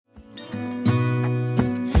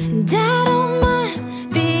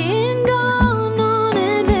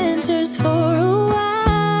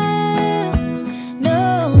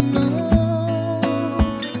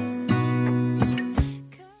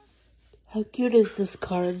cute is this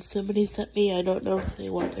card somebody sent me? I don't know if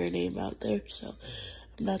they want their name out there, so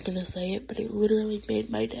I'm not gonna say it, but it literally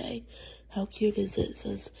made my day. How cute is it? It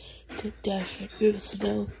says, "Dip Dash through the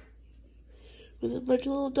snow," with a bunch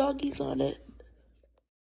of little doggies on it.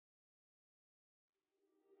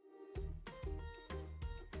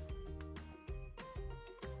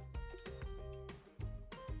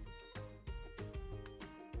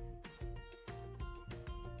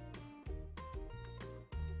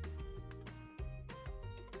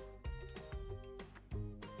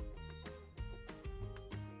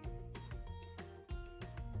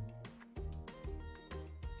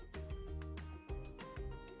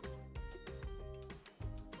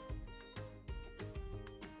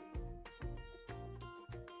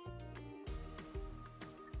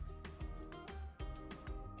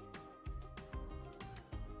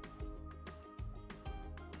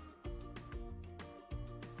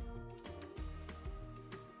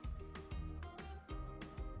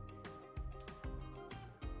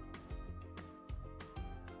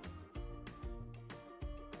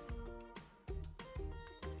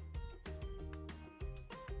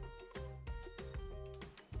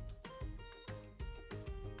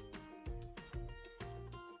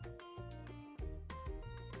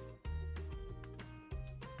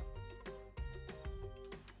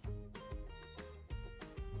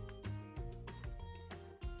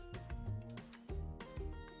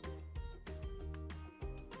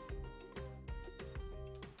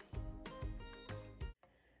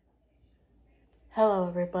 Hello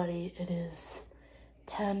everybody, it is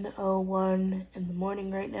 10:01 in the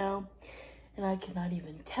morning right now, and I cannot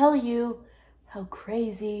even tell you how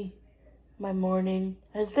crazy my morning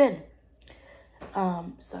has been.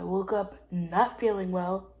 So I woke up not feeling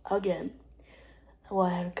well again. Well,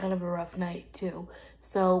 I had kind of a rough night too.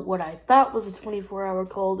 So what I thought was a 24-hour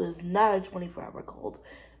cold is not a 24-hour cold,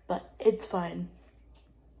 but it's fine.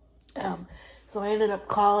 So I ended up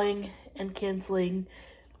calling and canceling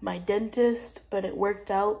my dentist, but it worked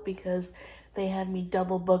out because they had me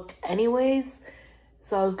double booked anyways.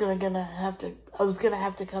 So I was gonna have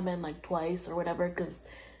to come in like twice or whatever, because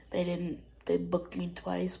they booked me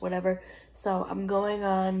twice, whatever. So I'm going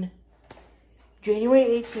on January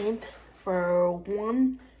 18th for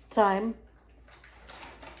one time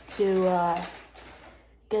to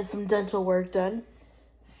get some dental work done.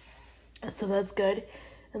 So that's good.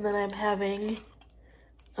 And then I'm having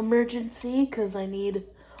emergency because I need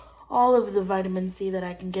all of the vitamin C that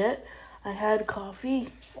I can get. I had coffee,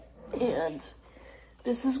 and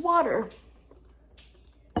this is water.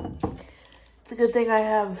 It's a good thing I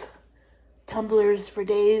have tumblers for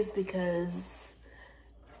days because,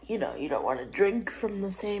 you know, you don't want to drink from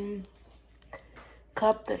the same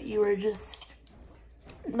cup that you were just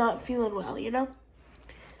not feeling well, you know?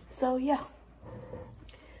 So, yeah.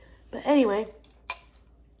 But anyway,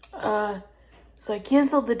 so I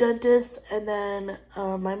canceled the dentist, and then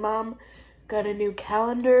my mom got a new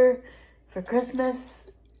calendar for Christmas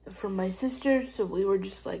from my sister, so we were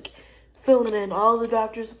just like filling in all the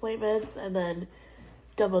doctor's appointments and then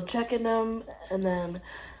double checking them. And then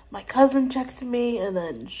my cousin texted me, and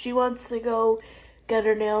then she wants to go get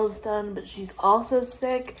her nails done, but she's also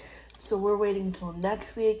sick, so we're waiting until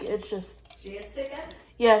next week. It's just... She is sick again?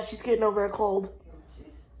 Yeah, she's getting over a cold.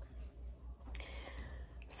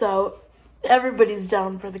 So everybody's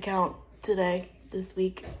down for the count this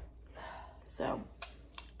week. So,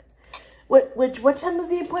 what time is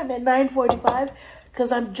the appointment? 9:45?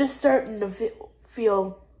 Because I'm just starting to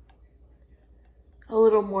feel a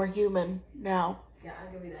little more human now. Yeah,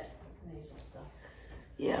 I'll give you that nasal stuff.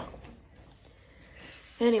 Yeah.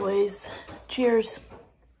 Anyways, cheers.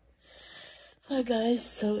 Hi guys,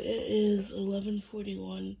 so it is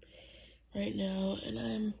 11:41 right now, and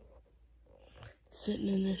I'm sitting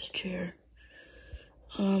in this chair.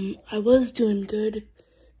 I was doing good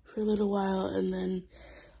for a little while, and then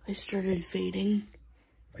I started fading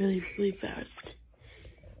really, really fast.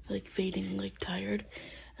 Like fading, like tired.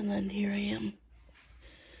 And then here I am,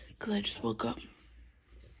 because I just woke up.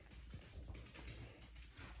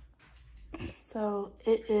 So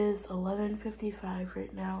it is 11:55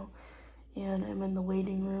 right now, and I'm in the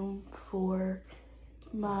waiting room for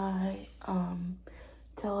my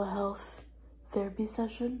telehealth therapy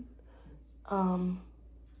session.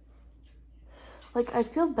 Like I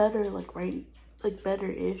feel better,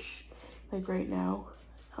 better-ish, like right now.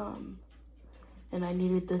 And I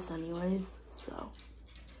needed this anyways, so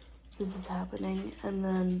this is happening. And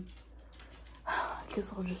then I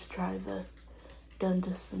guess I'll just try the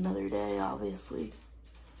dentist another day, obviously,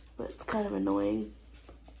 but it's kind of annoying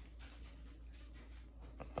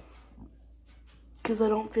because I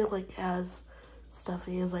don't feel like as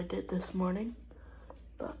stuffy as I did this morning.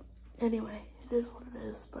 But anyway, it is what it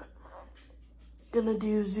is. But gonna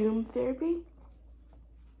do Zoom therapy.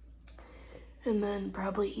 And then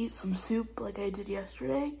probably eat some soup like I did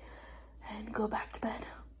yesterday. And go back to bed.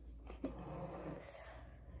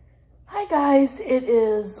 Hi guys, it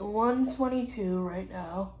is 1:22 right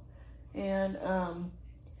now. And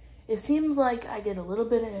it seems like I get a little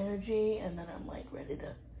bit of energy and then I'm like ready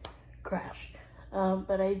to crash.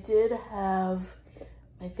 But I did have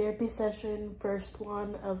my therapy session, first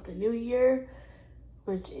one of the new year,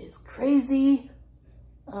 which is crazy.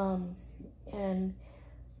 And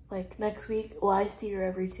like next week, well, I see her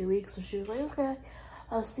every 2 weeks, so she was like, okay,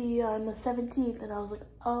 I'll see you on the 17th. And I was like,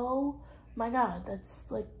 oh my God,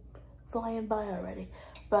 that's like flying by already.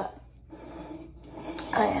 But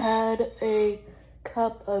I had a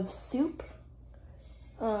cup of soup.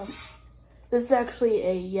 This is actually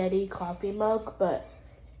a Yeti coffee mug, but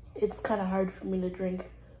it's kind of hard for me to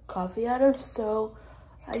drink coffee out of, so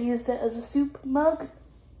I used it as a soup mug,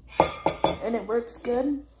 and it works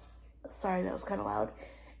good. Sorry, that was kind of loud.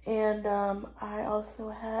 And I also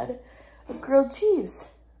had a grilled cheese.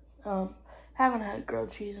 Haven't had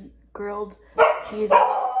grilled cheese.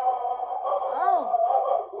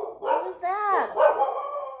 Oh, what was that?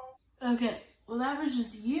 Okay, well that was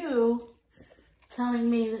just you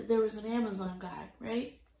telling me that there was an Amazon guy,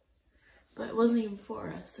 right? But it wasn't even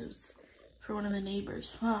for us. It was for one of the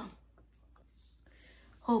neighbors, huh?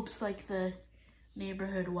 Hope's like the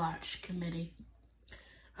neighborhood watch committee.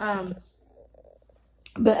 But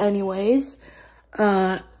anyways,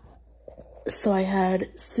 so I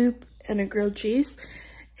had soup and a grilled cheese,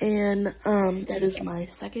 and that is my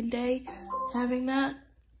second day having that,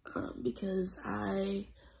 because I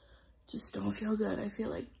just don't feel good. I feel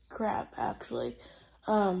like crap, actually.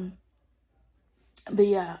 But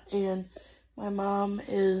yeah, and my mom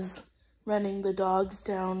is running the dogs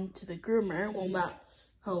down to the groomer. Well, not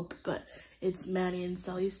Hope, but it's Maddie and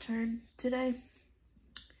Sully's turn today.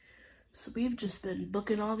 So we've just been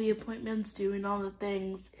booking all the appointments, doing all the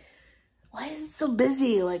things. Why is it so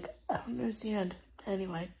busy? Like, I don't understand.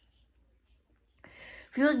 Anyway, I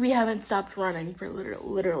feel like we haven't stopped running for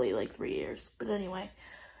literally like 3 years. But anyway,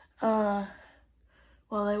 while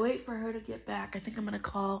I wait for her to get back, I think I'm going to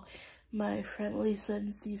call my friend Lisa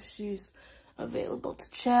and see if she's available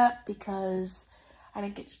to chat, because I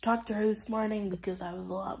didn't get to talk to her this morning because I was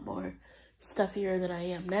a lot more stuffier than I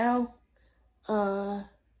am now.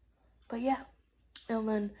 But yeah, and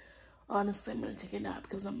then honestly I'm going to take a nap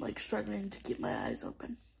because I'm like struggling to keep my eyes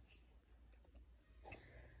open.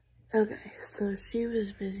 Okay, so she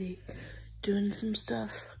was busy doing some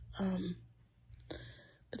stuff,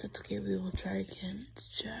 but that's okay. We will try again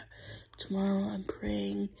to chat tomorrow. I'm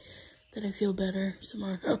praying that I feel better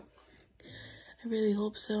tomorrow. I really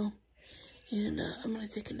hope so. And I'm gonna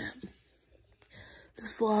take a nap.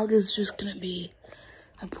 This vlog is just gonna be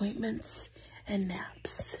appointments and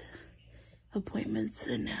naps. Appointments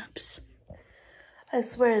and naps. I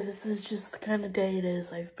swear this is just the kind of day it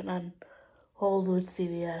is. I've been on hold with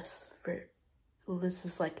CVS for, well, this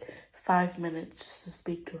was like 5 minutes to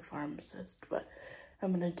speak to a pharmacist, but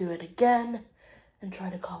I'm gonna do it again and try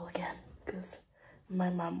to call again, because my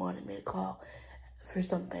mom wanted me to call for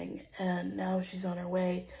something, and now she's on her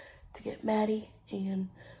way to get Maddie, and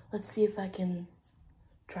let's see if I can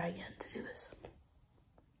try again to do this.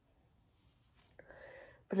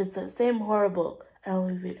 But it's that same horrible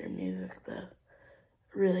elevator music, the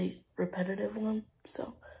really repetitive one,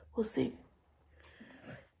 so we'll see.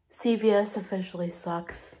 CVS officially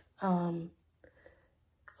sucks,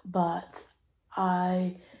 but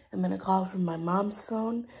I am gonna call from my mom's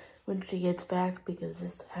phone when she gets back, because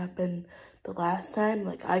this happened the last time.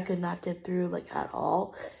 Like, I could not get through, like, at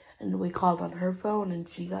all, and we called on her phone and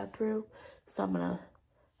she got through, so I'm gonna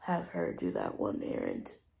have her do that one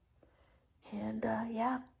errand. And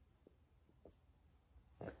yeah,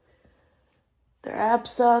 their app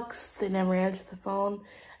sucks. They never answer the phone.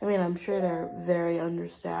 I mean, I'm sure they're very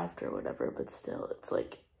understaffed or whatever, but still, it's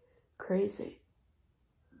like crazy.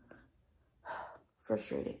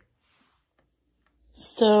 Frustrating.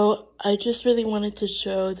 So I just really wanted to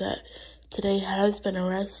show that today has been a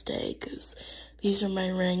rest day, because these are my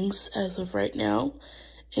rings as of right now.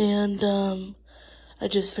 And I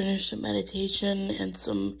just finished a meditation and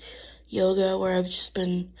some yoga where I've just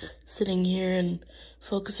been sitting here and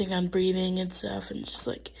focusing on breathing and stuff, and just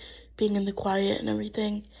like being in the quiet and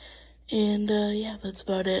everything. And yeah, that's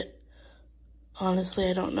about it. Honestly,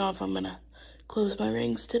 I don't know if I'm gonna close my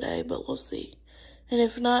rings today, but we'll see. And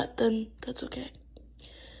if not, then that's okay.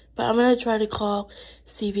 But I'm gonna try to call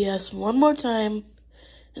CVS one more time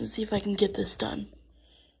and see if I can get this done.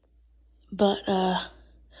 But,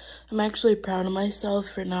 I'm actually proud of myself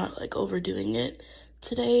for not, like, overdoing it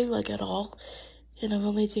today, like, at all. And I've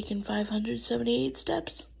only taken 578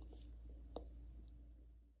 steps.